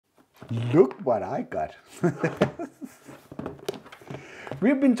Look what I got.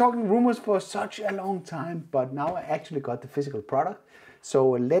 We've been talking rumors for such a long time, but now I actually got the physical product.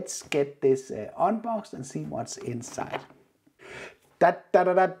 So let's get this unboxed and see what's inside. Da da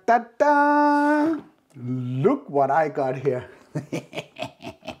da da da da! Look what I got here.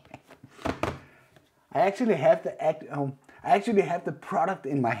 I actually have the product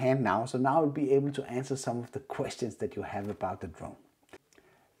in my hand now, so now I'll be able to answer some of the questions that you have about the drone.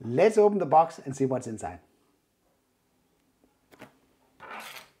 Let's open the box and see what's inside.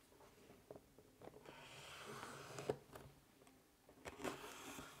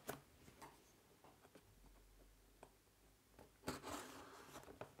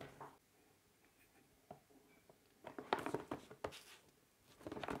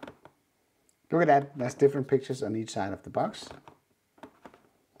 Look at that, there's different pictures on each side of the box.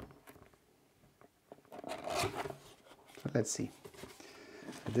 So let's see.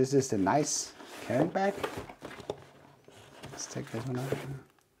 This is the nice carrying bag. Let's take this one out.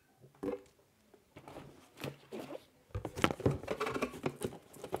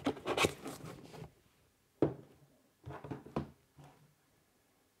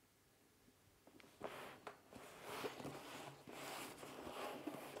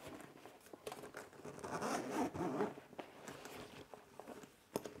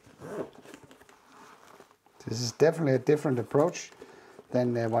 This is definitely a different approach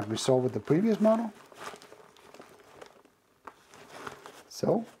than what we saw with the previous model.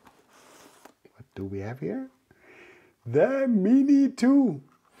 So, what do we have here? The Mini 2.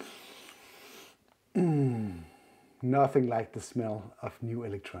 Nothing like the smell of new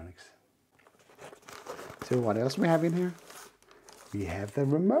electronics. So what else we have in here? We have the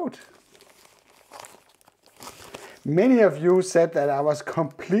remote. Many of you said that I was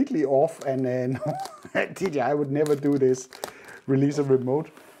completely off and no, DJI would never do this, release a remote,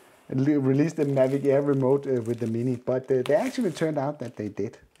 and release the Mavic Air remote with the Mini, but they actually turned out that they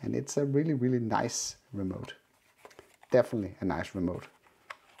did, and it's a really, really nice remote. Definitely a nice remote.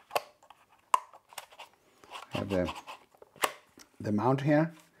 You have the mount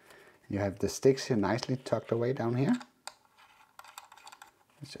here, you have the sticks here nicely tucked away down here.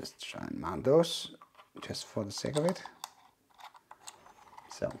 Let's just try and mount those, just for the sake of it.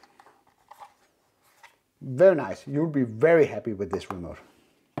 So, very nice. You'll be very happy with this remote.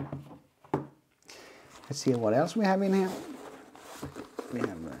 Let's see what else we have in here. We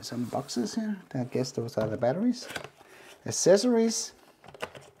have some boxes here. I guess those are the batteries. Accessories.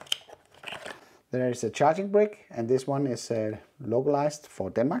 There is a charging brick, and this one is localized for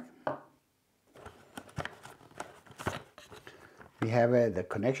Denmark. We have the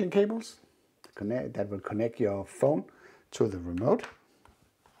connection cables that will connect your phone to the remote.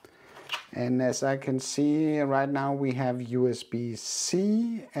 And as I can see right now, we have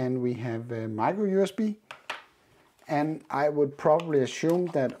USB-C and we have micro USB. And I would probably assume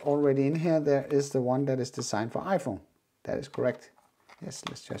that already in here there is the one that is designed for iPhone. That is correct. Yes,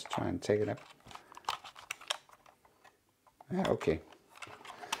 let's just try and take it up. Okay,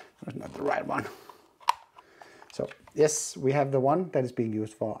 that's not the right one. So yes, we have the one that is being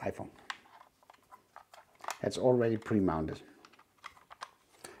used for iPhone. That's already pre-mounted.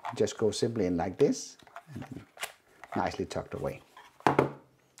 Just go simply in like this and then nicely tucked away.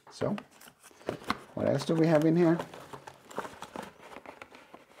 So, what else do we have in here?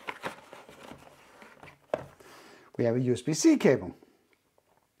 We have a USB-C cable.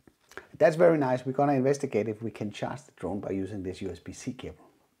 That's very nice. We're gonna investigate if we can charge the drone by using this USB-C cable.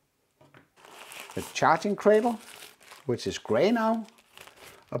 The charging cradle, which is gray now,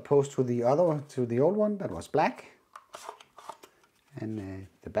 opposed to the old one that was black. And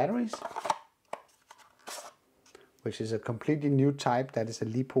the batteries, which is a completely new type, that is a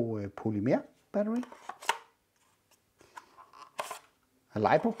lipo polymer battery. A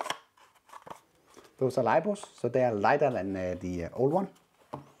lipo. Those are lipos, so they are lighter than the old one.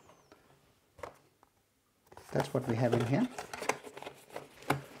 That's what we have in here.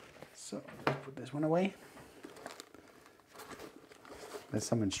 So let's put this one away. There's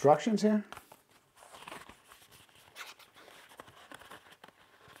some instructions here.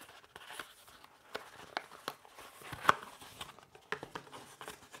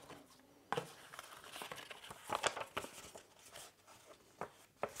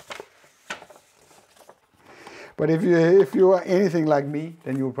 But if you are anything like me,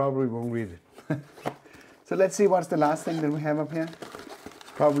 then you probably won't read it. So let's see what's the last thing that we have up here.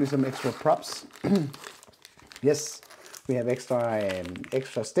 Probably some extra props. Yes, we have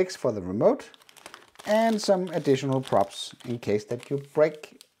extra sticks for the remote and some additional props in case that you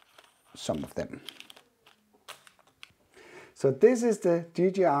break some of them. So this is the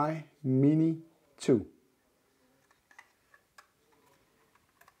DJI Mini 2.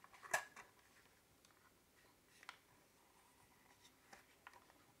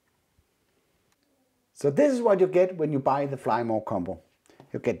 So this is what you get when you buy the Fly More combo.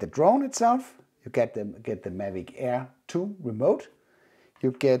 You get the drone itself, you get the Mavic Air 2 remote,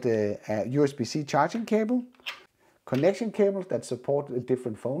 you get a USB-C charging cable, connection cables that support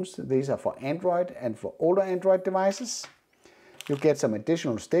different phones. These are for Android and for older Android devices. You get some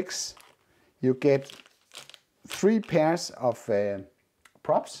additional sticks. You get 3 pairs of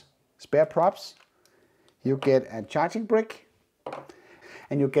props, spare props. You get a charging brick,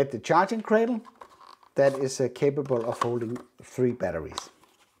 and you get the charging cradle that is capable of holding 3 batteries.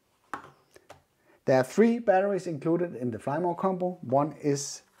 There are 3 batteries included in the Fly More combo. One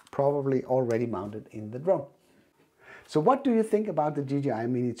is probably already mounted in the drone. So what do you think about the DJI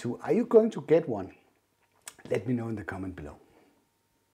Mini 2? Are you going to get one? Let me know in the comment below.